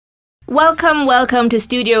Welcome, welcome to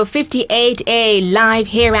Studio 58A, live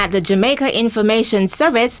here at the Jamaica Information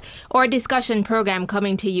Service, or discussion program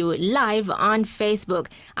coming to you live on Facebook.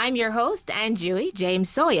 I'm your host, Anjui James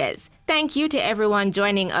Sawyers. Thank you to everyone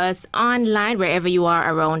joining us online wherever you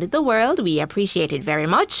are around the world. We appreciate it very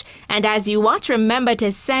much. And as you watch, remember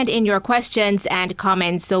to send in your questions and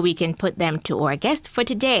comments so we can put them to our guest for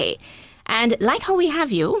today. And like how we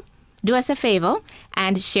have you, do us a favor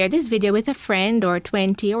and share this video with a friend or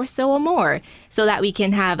 20 or so or more so that we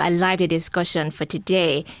can have a lively discussion for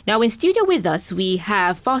today. Now, in studio with us, we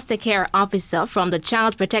have foster care officer from the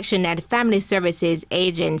Child Protection and Family Services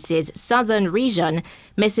Agency's Southern Region,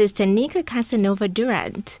 Mrs. Taneka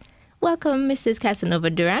Cassanova-Durrant. Welcome, Mrs.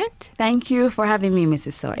 Cassanova-Durrant. Thank you for having me,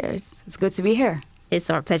 Mrs. Sawyers. It's good to be here. It's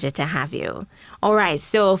our pleasure to have you. All right,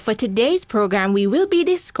 so for today's program, we will be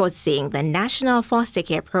discussing the National Foster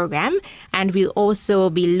Care Program, and we'll also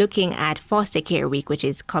be looking at Foster Care Week, which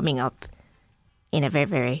is coming up in a very,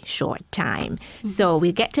 very short time. So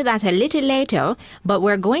we'll get to that a little later, but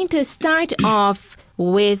we're going to start off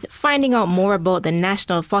with finding out more about the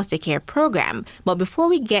National Foster Care Program. But before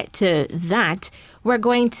we get to that, we're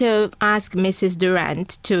going to ask Mrs.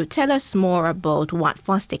 Durrant to tell us more about what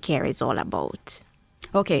foster care is all about.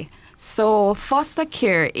 Okay, so foster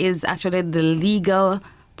care is actually the legal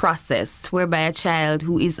process whereby a child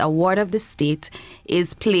who is a ward of the state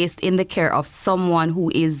is placed in the care of someone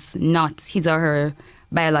who is not his or her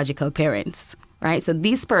biological parents, right? So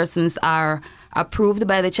these persons are approved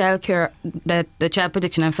by the Child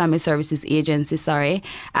Protection and Family Services Agency,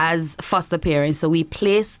 as foster parents. So we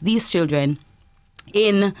place these children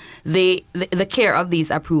in the care of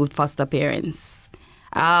these approved foster parents.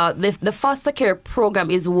 The foster care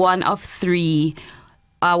program is one of three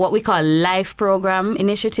what we call life program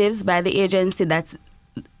initiatives by the agency. That's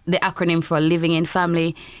the acronym for living in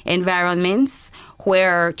family environments,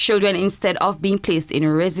 where children, instead of being placed in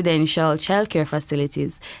residential childcare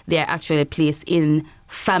facilities, they are actually placed in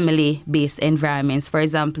family-based environments. For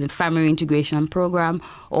example, the family integration program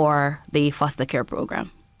or the foster care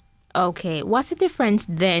program. Okay, what's the difference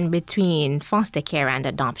then between foster care and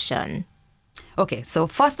adoption? Okay, so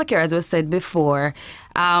foster care, as was said before,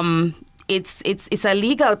 it's a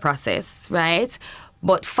legal process, right?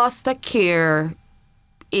 But foster care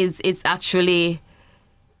is actually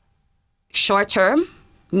short-term,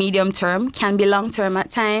 medium-term, can be long-term at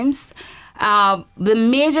times. The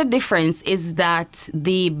major difference is that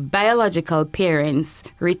the biological parents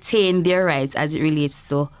retain their rights as it relates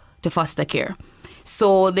to foster care.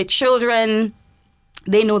 So the children,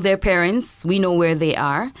 they know their parents, we know where they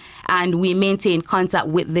are, and we maintain contact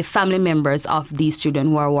with the family members of these children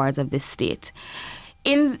who are wards of the state.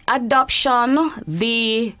 In adoption,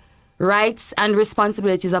 the rights and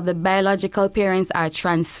responsibilities of the biological parents are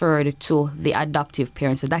transferred to the adoptive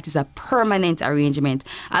parents. So that is a permanent arrangement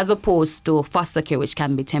as opposed to foster care, which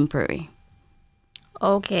can be temporary.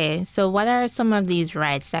 Okay, so what are some of these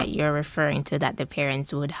rights that you're referring to that the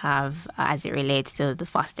parents would have as it relates to the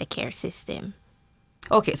foster care system?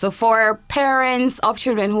 Okay, so for parents of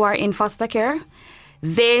children who are in foster care,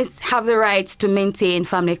 they have the right to maintain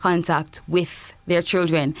family contact with their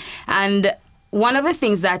children. And one of the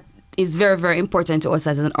things that is very, very important to us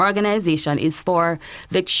as an organization is for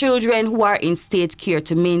the children who are in state care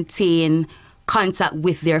to maintain contact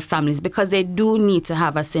with their families, because they do need to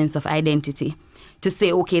have a sense of identity, to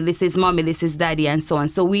say, okay, this is mommy, this is daddy, and so on.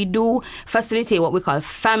 So we do facilitate what we call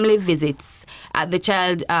family visits at the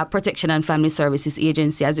Child Protection and Family Services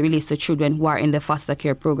Agency as it relates to children who are in the foster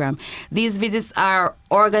care program. These visits are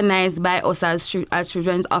organized by us as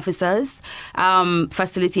children's officers,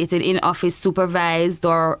 facilitated in office, supervised,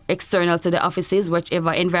 or external to the offices,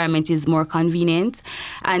 whichever environment is more convenient.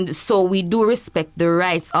 And so we do respect the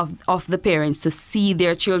rights of the parents to see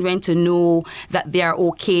their children, to know that they are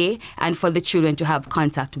okay, and for the children to have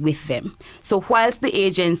contact with them. So whilst the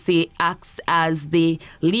agency acts as the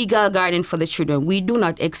legal guardian for the children, we do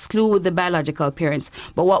not exclude the biological parents.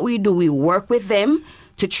 But what we do, we work with them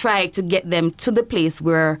to try to get them to the place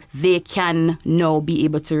where they can now be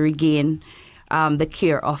able to regain the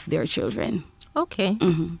care of their children. Okay.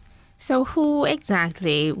 Mm-hmm. So who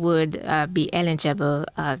exactly would be eligible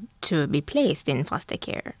to be placed in foster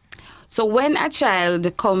care? So when a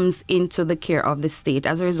child comes into the care of the state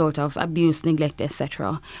as a result of abuse, neglect,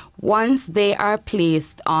 etc., once they are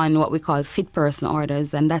placed on what we call fit person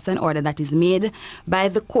orders, and that's an order that is made by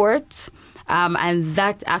the court, and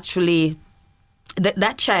that actually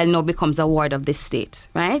that child now becomes a ward of the state,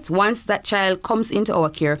 right? Once that child comes into our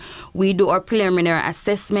care, we do our preliminary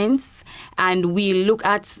assessments and we look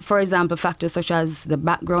at, for example, factors such as the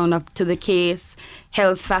background to the case,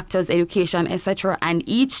 health factors, education, etc. And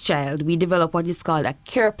each child, we develop what is called a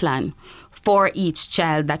care plan for each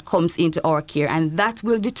child that comes into our care, and that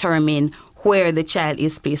will determine where the child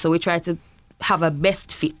is placed. So we try to have a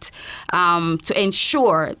best fit to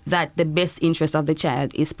ensure that the best interest of the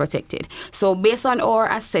child is protected. So based on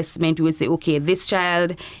our assessment, we will say, okay, this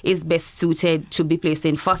child is best suited to be placed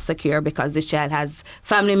in foster care because this child has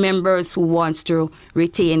family members who wants to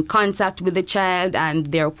retain contact with the child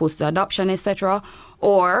and they're opposed to adoption, etc.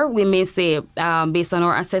 Or we may say, based on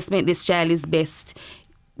our assessment, this child is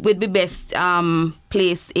would be best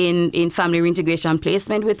placed in family reintegration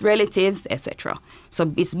placement with relatives, etc.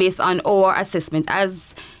 So it's based on our assessment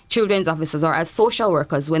as children's officers or as social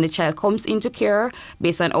workers. When the child comes into care,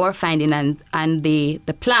 based on our finding and the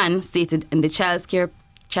plan stated in the child's care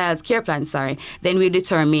plan, then we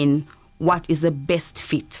determine what is the best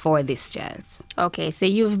fit for this child. Okay, so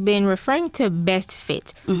you've been referring to best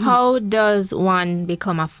fit. How does one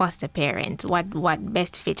become a foster parent? What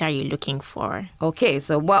best fit are you looking for? Okay,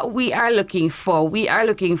 so what we are looking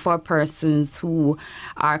for persons who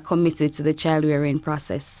are committed to the child rearing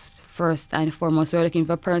process. First and foremost, we're looking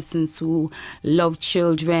for persons who love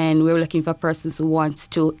children. We're looking for persons who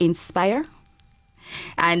want to inspire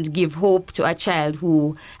and give hope to a child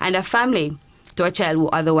and a family, to a child who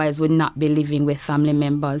otherwise would not be living with family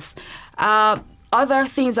members. Other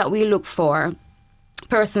things that we look for,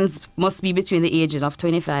 persons must be between the ages of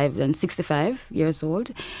 25 and 65 years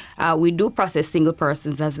old. We do process single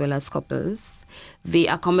persons as well as couples. The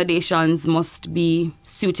accommodations must be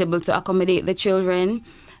suitable to accommodate the children.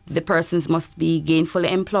 The persons must be gainfully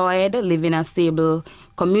employed, live in a stable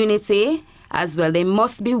community as well. They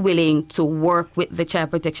must be willing to work with the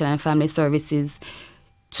Child Protection and Family Services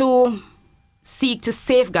to seek to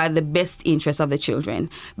safeguard the best interests of the children,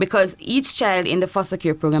 because each child in the foster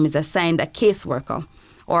care program is assigned a caseworker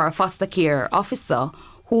or a foster care officer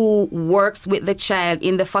who works with the child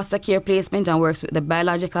in the foster care placement and works with the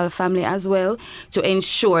biological family as well to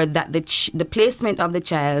ensure that the placement of the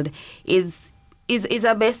child is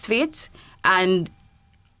a best fit and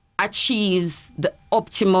achieves the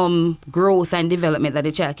optimum growth and development that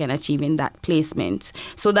the child can achieve in that placement.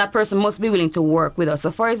 So that person must be willing to work with us.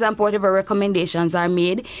 So for example, whatever recommendations are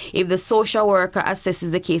made, if the social worker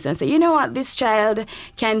assesses the case and say, you know what, this child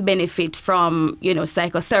can benefit from,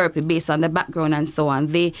 psychotherapy based on the background and so on,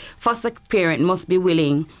 the foster parent must be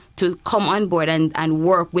willing to come on board and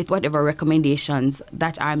work with whatever recommendations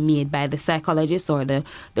that are made by the psychologist or the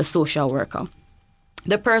social worker.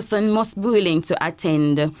 The person must be willing to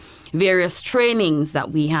attend various trainings that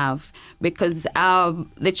we have, because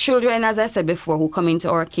the children, as I said before, who come into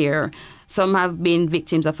our care, some have been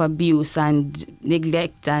victims of abuse and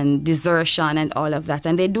neglect and desertion and all of that.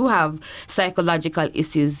 And they do have psychological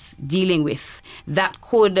issues dealing with that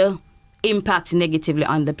could impact negatively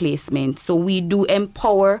on the placement. So we do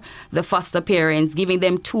empower the foster parents, giving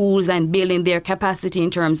them tools and building their capacity in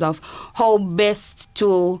terms of how best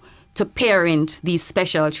to parent these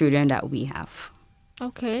special children that we have.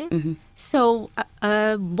 Okay. So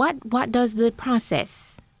what does the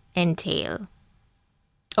process entail?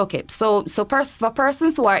 Okay, so for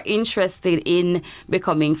persons who are interested in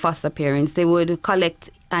becoming foster parents, they would collect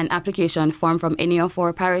an application form from any of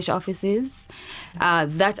our parish offices.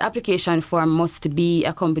 That application form must be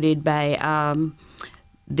accompanied by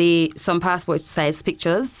some passport-size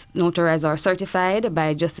pictures, notarized or certified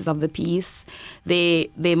by Justice of the Peace.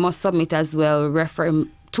 They must submit as well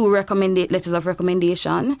two letters of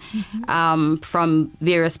recommendation from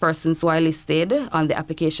various persons who are listed on the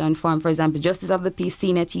application form. For example, Justice of the Peace,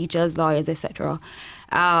 senior teachers, lawyers, etc.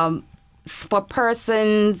 For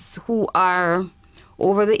persons who are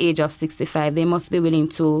over the age of 65, they must be willing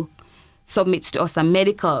to submit to us a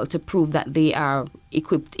medical to prove that they are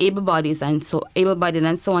equipped, able-bodied and so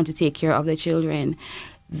on to take care of the children.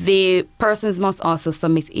 The persons must also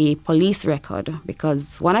submit a police record,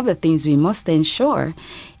 because one of the things we must ensure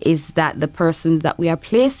is that the persons that we are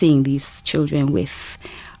placing these children with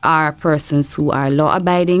are persons who are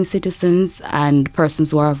law-abiding citizens and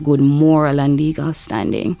persons who are of good moral and legal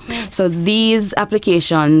standing. Yes. So these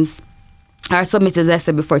applications are submitted, as I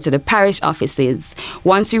said before, to the parish offices.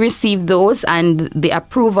 Once we receive those and the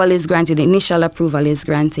approval is granted, initial approval is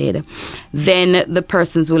granted, then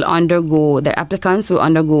the applicants will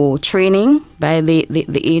undergo training by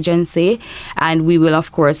the agency, and we will,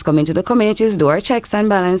 of course, come into the communities, do our checks and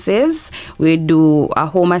balances. We do a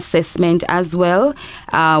home assessment as well.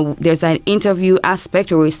 There's an interview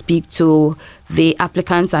aspect where we speak to the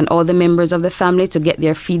applicants and all the members of the family to get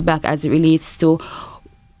their feedback as it relates to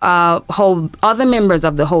how other members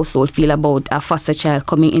of the household feel about a foster child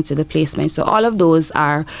coming into the placement. So all of those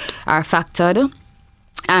are factored,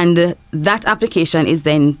 and that application is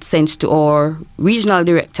then sent to our regional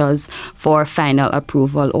directors for final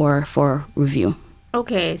approval or for review.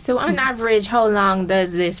 Okay, so on average, how long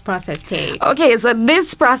does this process take? Okay, so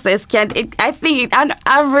this process I think on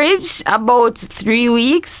average about 3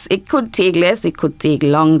 weeks. It could take less, it could take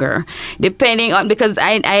longer, depending on, because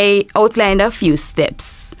I outlined a few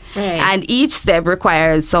steps. Right. And each step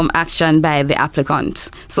requires some action by the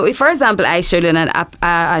applicant. So if, for example, I schedule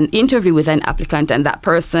an interview with an applicant and that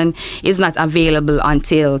person is not available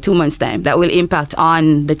until 2 months' time, that will impact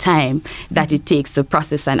on the time that it takes to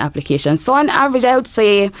process an application. So on average, I would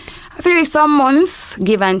say 3 some months,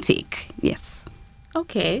 give and take. Yes.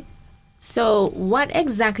 Okay. So what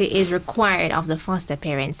exactly is required of the foster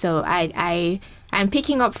parent? So I'm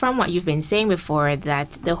picking up from what you've been saying before,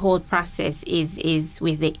 that the whole process is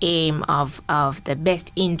with the aim of the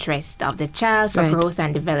best interest of the child for growth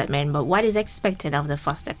and development. But what is expected of the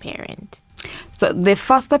foster parent? So the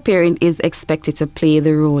foster parent is expected to play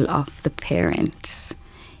the role of the parent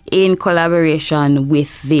in collaboration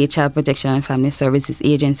with the Child Protection and Family Services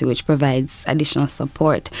Agency, which provides additional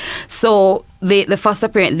support. So the foster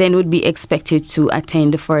parent then would be expected to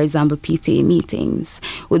attend, for example, PTA meetings,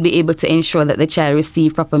 would be able to ensure that the child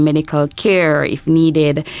receive proper medical care if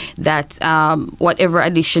needed, that whatever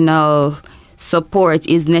additional support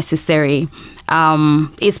is necessary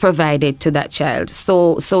is provided to that child.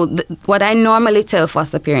 So what I normally tell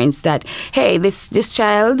foster parents that, hey, this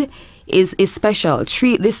child is special.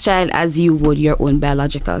 Treat this child as you would your own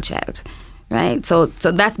biological child, right? So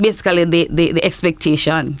that's basically the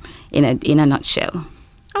expectation in a nutshell.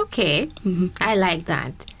 Okay, I like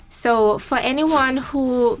that. So for anyone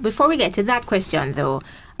who, before we get to that question though,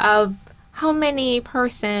 how many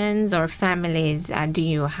persons or families do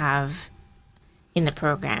you have in the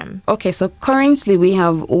program? Okay, so currently we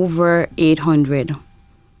have over 800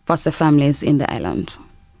 foster families in the island,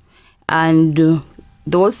 and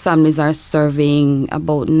those families are serving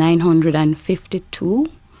about 952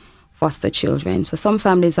 foster children. So some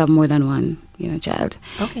families have more than one, child.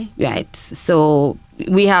 Okay. Right. So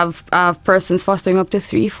we have persons fostering up to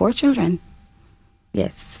 3-4 children.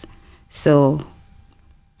 Yes. So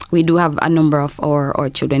we do have a number of our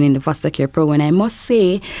children in the foster care program. And I must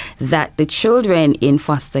say that the children in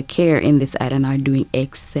foster care in this island are doing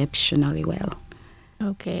exceptionally well.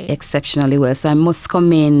 Okay. Exceptionally well. So I must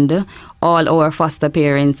commend all our foster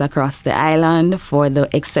parents across the island for the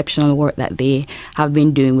exceptional work that they have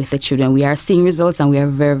been doing with the children. We are seeing results, and we are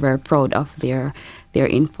very, very proud of their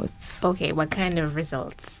inputs. Okay, what kind of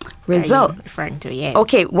results are you referring to? Yes.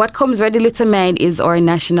 Okay, what comes readily to mind is our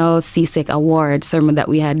National CSEC Award ceremony that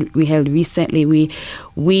we held recently. We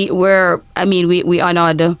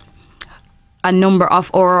honored a number of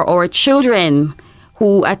our children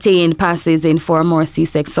who attained passes in 4 more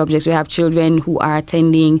CSEC subjects. We have children who are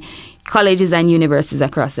attending colleges and universities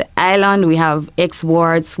across the island. We have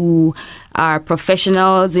ex-wards who are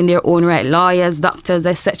professionals in their own right, lawyers, doctors,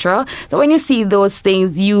 etc. So when you see those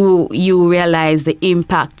things, you realize the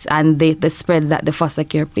impact and the spread that the foster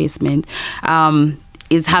care placement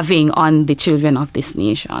is having on the children of this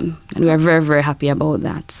nation. And we are very, very happy about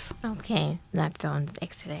that. Okay, that sounds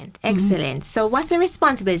excellent. Excellent. So what's the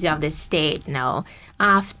responsibility of the state now?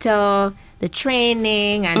 After the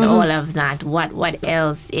training and all of that, what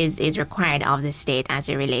else is required of the state as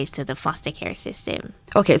it relates to the foster care system?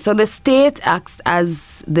 Okay, so the state acts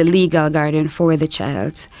as the legal guardian for the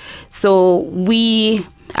child. So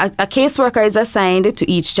a caseworker is assigned to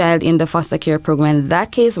each child in the foster care program.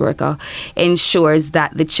 That caseworker ensures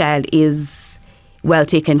that the child is well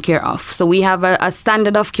taken care of. So we have a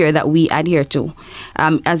standard of care that we adhere to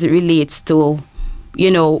as it relates to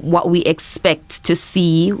what we expect to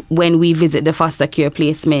see when we visit the foster care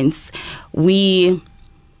placements. We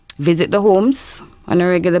visit the homes on a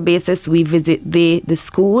regular basis. We visit the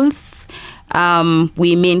schools.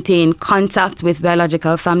 We maintain contact with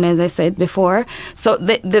biological families, as I said before. So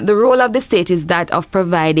the role of the state is that of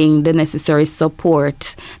providing the necessary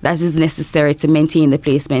support that is necessary to maintain the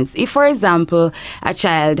placements. If, for example, a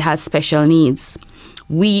child has special needs,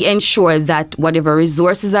 we ensure that whatever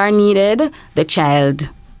resources are needed, the child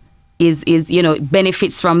is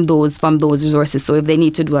benefits from those resources. So if they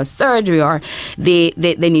need to do a surgery or they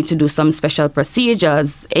need to do some special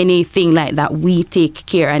procedures, anything like that, we take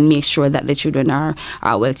care and make sure that the children are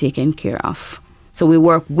well taken care of. So we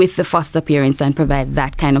work with the foster parents and provide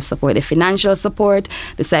that kind of support, the financial support,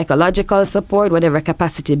 the psychological support, whatever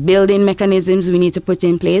capacity building mechanisms we need to put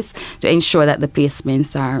in place to ensure that the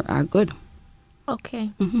placements are good. Okay.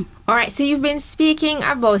 All right. So you've been speaking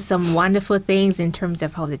about some wonderful things in terms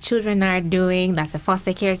of how the children are doing. That's the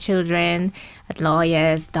foster care children,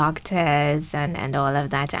 lawyers, doctors, and all of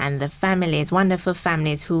that. And the families, wonderful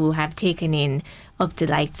families who have taken in up to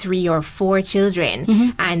like 3 or 4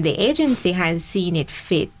 children. And the agency has seen it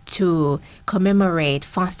fit to commemorate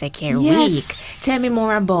Foster Care Week. Tell me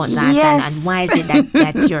more about that and why is it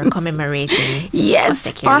that you're commemorating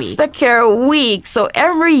Foster Care Week. So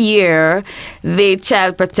every year, the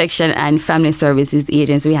Child Protection and Family Services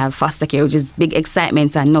Agency, we have foster care, which is big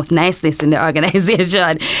excitement and not niceness in the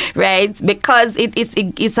organization, right? Because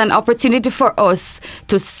it's an opportunity for us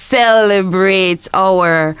to celebrate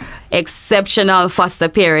our exceptional foster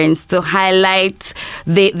parents, to highlight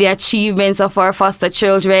the achievements of our foster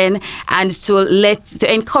children, and to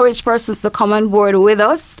encourage persons to come on board with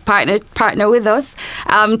us, partner with us,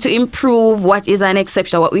 to improve what is an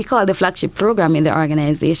exceptional, what we call the flagship program in the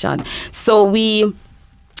organization. So we,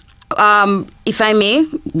 if I may,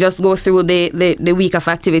 just go through the week of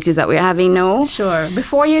activities that we're having now. Sure.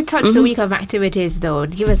 Before you touch the week of activities, though,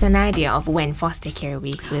 give us an idea of when Foster Care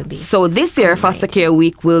Week will be. So this year, Foster Care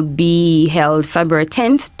Week will be held February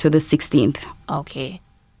 10th to the 16th. Okay.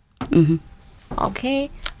 Okay.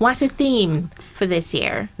 What's the theme for this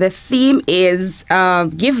year? The theme is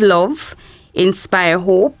Give Love, Inspire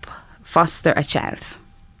Hope, Foster a Child.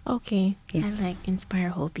 Okay. Yes. I like Inspire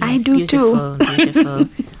Hope. Yes, I do beautiful, too. Beautiful.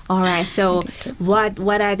 All right. So what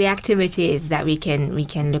are the activities that we can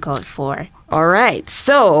look out for? All right.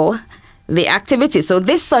 So the activities. So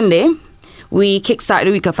this Sunday, we kickstart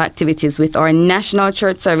the week of activities with our national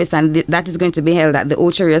church service, and that is going to be held at the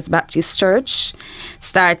Ocho Rios Baptist Church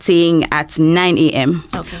starting at 9 a.m.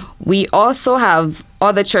 Okay. We also have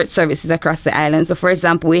other church services across the island. So, for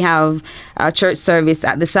example, we have a church service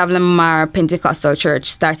at the Savlamar Pentecostal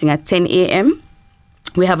Church starting at 10 a.m.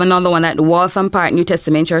 We have another one at the Waltham Park New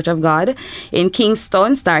Testament Church of God in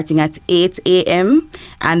Kingston starting at 8 a.m.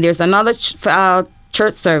 And there's another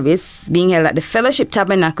church service being held at the Fellowship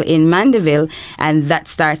Tabernacle in Mandeville, and that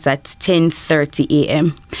starts at 10:30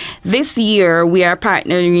 a.m. This year, we are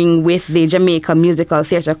partnering with the Jamaica Musical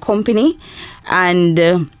Theatre Company, and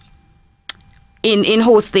in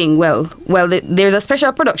hosting, there's a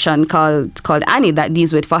special production called Annie that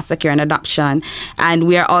deals with foster care and adoption, and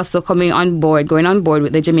we are also going on board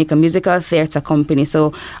with the Jamaica Musical Theatre Company.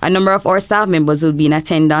 So a number of our staff members will be in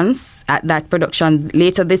attendance at that production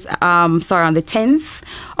later on the 10th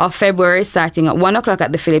of February, starting at 1 o'clock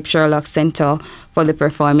at the Philip Sherlock Center for the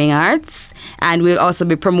Performing Arts, and we'll also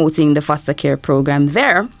be promoting the foster care program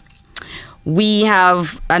there. We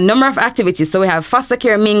have a number of activities. So we have Foster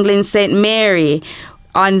Care Mingling St. Mary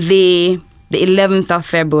on the 11th of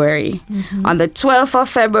February. On the 12th of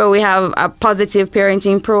February, we have a positive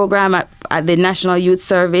parenting program at the National Youth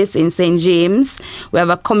Service in St. James. We have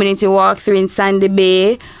a community walkthrough in Sandy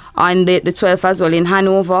Bay on the 12th as well in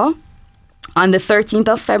Hanover. On the 13th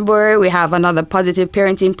of February, we have another positive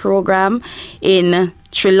parenting program in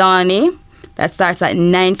Trelawney. That starts at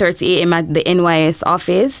 9:30 a.m. at the NYS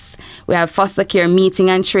office. We have foster care meeting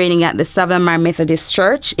and training at the Savlamar Methodist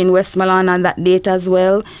Church in Westmoreland on that date as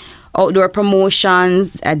well. Outdoor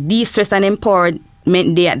promotions, a de-stress and empowerment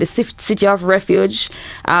day at the City of Refuge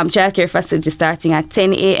childcare facility starting at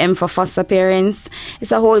 10 a.m. for foster parents.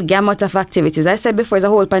 It's a whole gamut of activities. I said before, it's a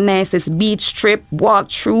whole nice beach trip,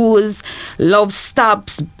 walkthroughs, love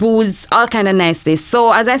stops, booze, all kind of niceness.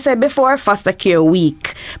 So as I said before, Foster Care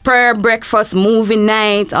Week, prayer breakfast, movie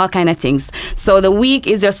night, all kind of things. So the week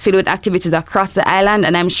is just filled with activities across the island,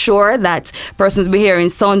 and I'm sure that persons will be hearing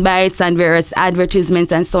sound bites and various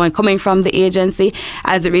advertisements and so on coming from the agency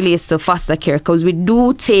as it relates to foster care, because we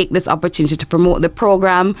do take this opportunity to promote the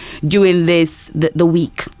program during the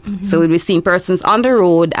week. So we'll be seeing persons on the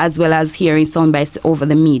road as well as hearing sound bites over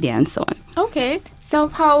the media and so on. Okay. So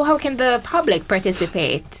how can the public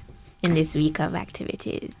participate in this week of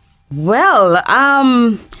activities? Well,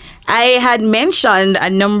 I had mentioned a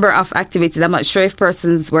number of activities. I'm not sure if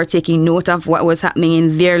persons were taking note of what was happening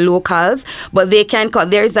in their locals, but they can call.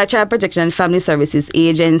 There is a Child Protection and Family Services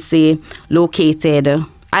Agency located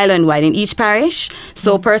island-wide in each parish.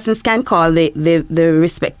 So persons can call the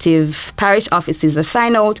respective parish offices to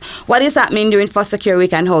find out what is happening during foster care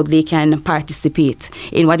week and how they can participate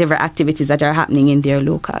in whatever activities that are happening in their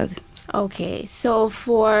local. Okay, so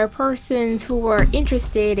for persons who are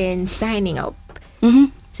interested in signing up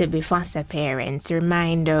to be foster parents,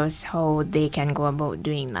 remind us how they can go about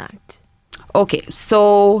doing that. Okay,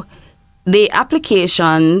 so the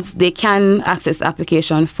applications, they can access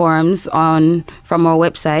application forms from our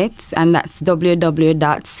website, and that's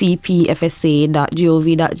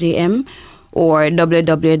www.cpfsa.gov.jm or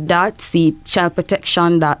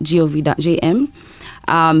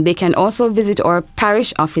www.childprotection.gov.jm. They can also visit our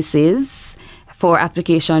parish offices for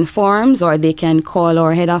application forms, or they can call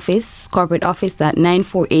our head office, corporate office, at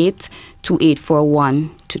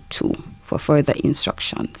 948-284122 for further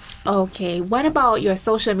instructions. Okay, what about your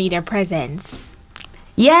social media presence?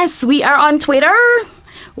 Yes, we are on Twitter.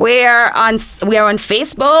 We are on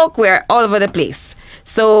Facebook. We're all over the place.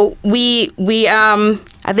 So we I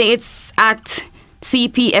think it's at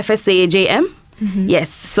CPFSA.jm. Yes,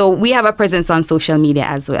 so we have a presence on social media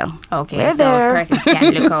as well. Okay, we're so there. Persons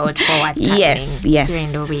can look out for what's happening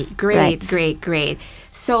during the week. Great, great.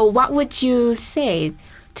 So what would you say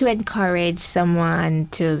to encourage someone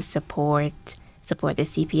to support the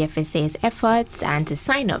CPFSA's efforts and to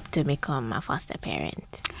sign up to become a foster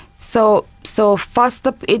parent? So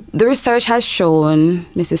the research has shown,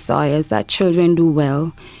 Mrs. Sawyers, that children do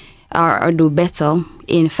well or do better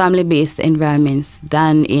in family-based environments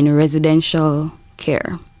than in residential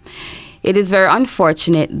care. It is very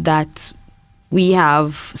unfortunate that we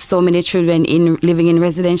have so many children living in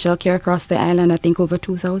residential care across the island, I think over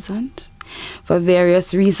 2,000, for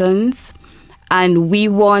various reasons. And we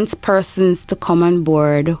want persons to come on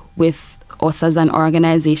board with us as an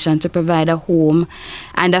organization to provide a home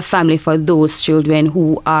and a family for those children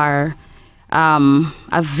who are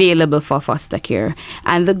available for foster care.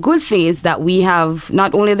 And the good thing is that we have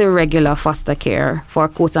not only the regular foster care for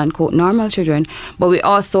quote-unquote normal children, but we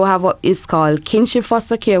also have what is called kinship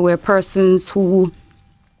foster care, where persons who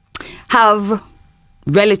have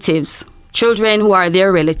relatives, children who are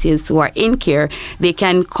their relatives who are in care, they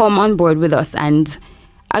can come on board with us and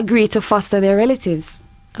agree to foster their relatives.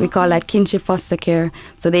 We call that kinship foster care,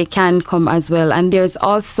 so they can come as well. And there's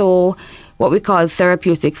also what we call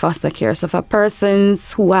therapeutic foster care. So for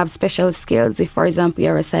persons who have special skills, if, for example,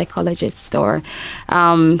 you're a psychologist or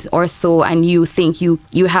so, and you think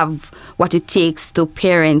you have what it takes to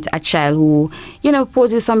parent a child who,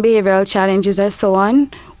 poses some behavioral challenges or so on,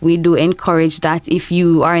 we do encourage that. If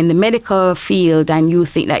you are in the medical field and you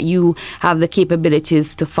think that you have the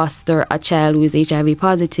capabilities to foster a child who is HIV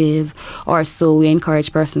positive or so, we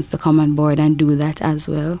encourage persons to come on board and do that as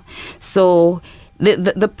well. So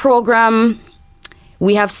the program,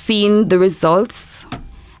 we have seen the results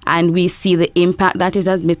and we see the impact that it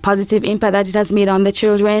has made, positive impact that it has made on the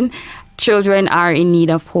children. Children are in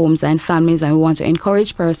need of homes and families, and we want to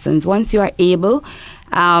encourage persons, once you are able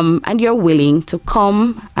and you're willing, to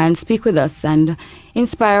come and speak with us and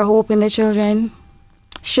inspire hope in the children,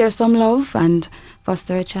 share some love and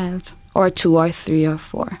foster a child, or 2 or 3 or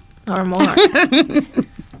 4. Or more.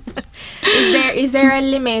 Is there a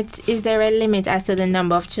limit? Is there a limit as to the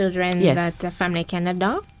number of children that a family can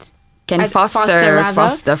adopt? Can foster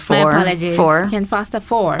 4. My apologies. 4. Can foster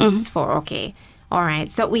 4. It's 4. Okay. All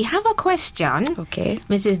right. So we have a question. Okay.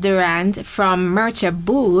 Mrs. Durrant from Mercha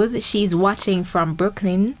Booth. She's watching from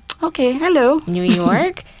Brooklyn. Okay. Hello. New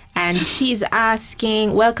York. And she's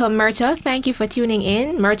asking, welcome Mercha, thank you for tuning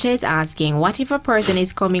in. Mercha is asking, what if a person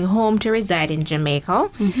is coming home to reside in Jamaica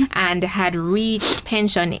and had reached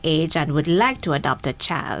pension age and would like to adopt a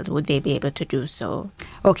child? Would they be able to do so?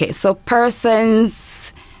 Okay, so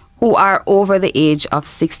persons who are over the age of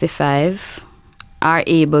 65 are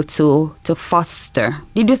able to foster.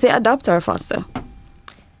 Did you say adopt or foster?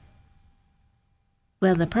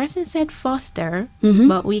 Well, the person said foster,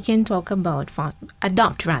 but we can talk about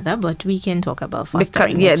adopt rather, but we can talk about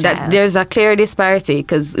fostering a child. There's a clear disparity,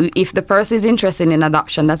 because if the person is interested in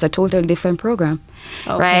adoption, that's a totally different program,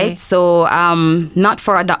 right? So not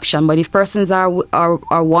for adoption, but if persons are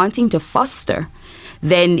wanting to foster,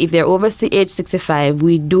 then if they're over age 65,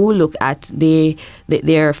 we do look at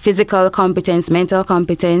their physical competence, mental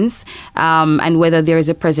competence, and whether there is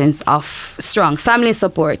a presence of strong family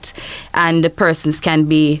support, and the persons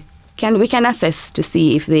we can assess to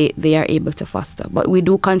see if they are able to foster. But we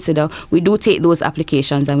do take those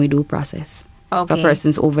applications and we do process for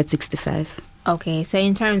persons over 65. Okay, so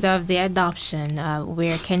in terms of the adoption,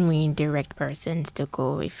 where can we direct persons to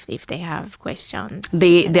go if they have questions?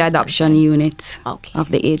 The adoption unit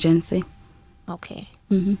of the agency. Okay.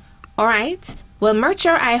 All right. Well,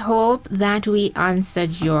 Murcher, I hope that we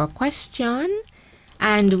answered your question.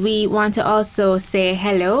 And we want to also say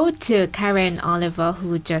hello to Karen Oliver,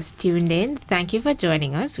 who just tuned in. Thank you for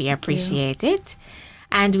joining us. We appreciate it.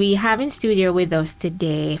 And we have in studio with us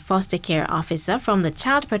today foster care officer from the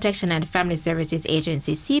Child Protection and Family Services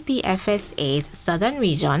Agency, CPFSA's Southern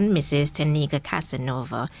Region, Mrs. Taneka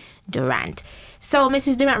Cassanova-Durrant. So,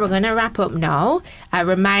 Mrs. Durrant, we're going to wrap up now.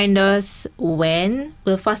 Remind us, when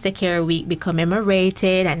will Foster Care Week be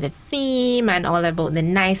commemorated, and the theme and all about the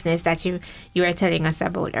niceness that you were telling us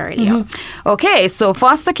about earlier. Okay, so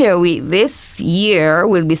Foster Care Week this year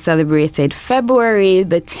will be celebrated February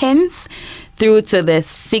the 10th through to the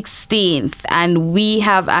 16th, and we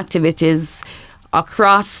have activities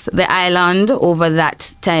across the island over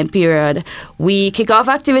that time period. We kick off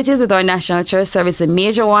activities with our National Church service. The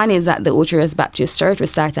major one is at the Ocherous Baptist Church. We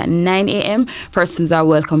start at 9 a.m. Persons are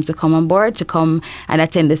welcome to come on board, to come and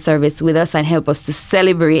attend the service with us and help us to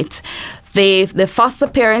celebrate the foster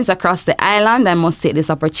parents across the island. I must take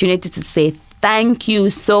this opportunity to say thank you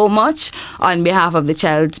so much on behalf of the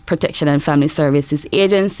Child Protection and Family Services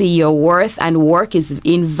Agency. Your worth and work is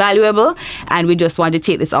invaluable, and we just want to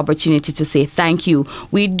take this opportunity to say thank you.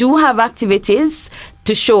 We do have activities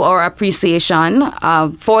to show our appreciation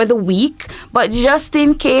for the week, but just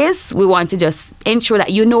in case, we want to just ensure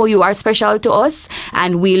that you know you are special to us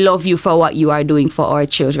and we love you for what you are doing for our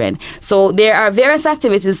children. So there are various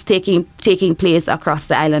activities taking place across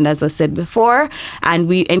the island, as was said before, and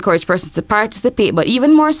we encourage persons to participate, but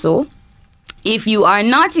even more so, if you are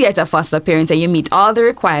not yet a foster parent and you meet all the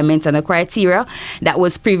requirements and the criteria that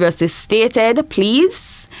was previously stated, please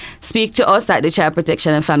speak to us at the Child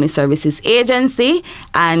Protection and Family Services Agency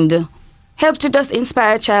and help to just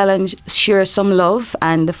inspire a child and share some love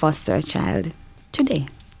and foster a child today.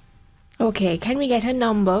 Okay, can we get a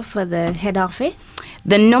number for the head office?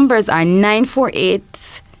 The numbers are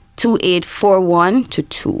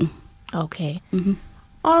 948-2841-2. Okay.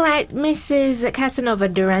 All right, Mrs.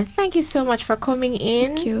 Cassanova-Durrant, thank you so much for coming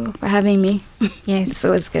in. Thank you for having me. Yes. It's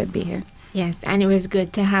always good to be here. Yes, and it was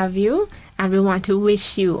good to have you. And we want to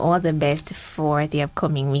wish you all the best for the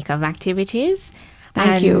upcoming week of activities.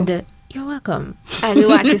 Thank you. You're welcome. And we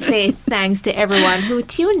want to say thanks to everyone who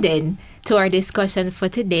tuned in to our discussion for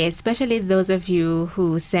today, especially those of you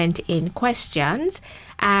who sent in questions.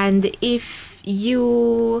 And if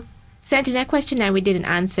you sent in a question and we didn't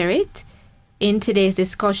answer it in today's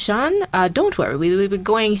discussion, don't worry, we will be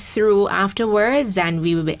going through afterwards and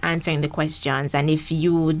we will be answering the questions. And if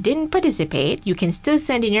you didn't participate, you can still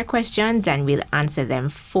send in your questions and we'll answer them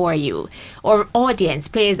for you. Our audience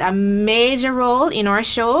plays a major role in our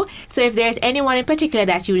show, so if there's anyone in particular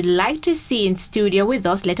that you would like to see in studio with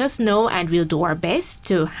us, let us know and we'll do our best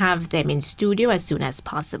to have them in studio as soon as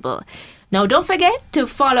possible. Now, don't forget to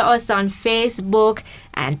follow us on Facebook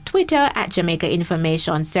and Twitter at Jamaica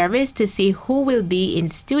Information Service to see who will be in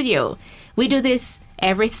studio. We do this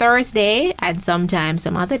every Thursday and sometimes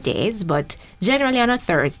some other days, but generally on a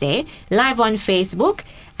Thursday, live on Facebook.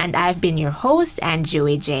 And I've been your host,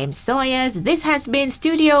 Joey James Sawyers. This has been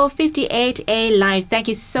Studio 58A Live. Thank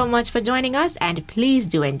you so much for joining us, and please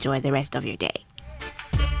do enjoy the rest of your day.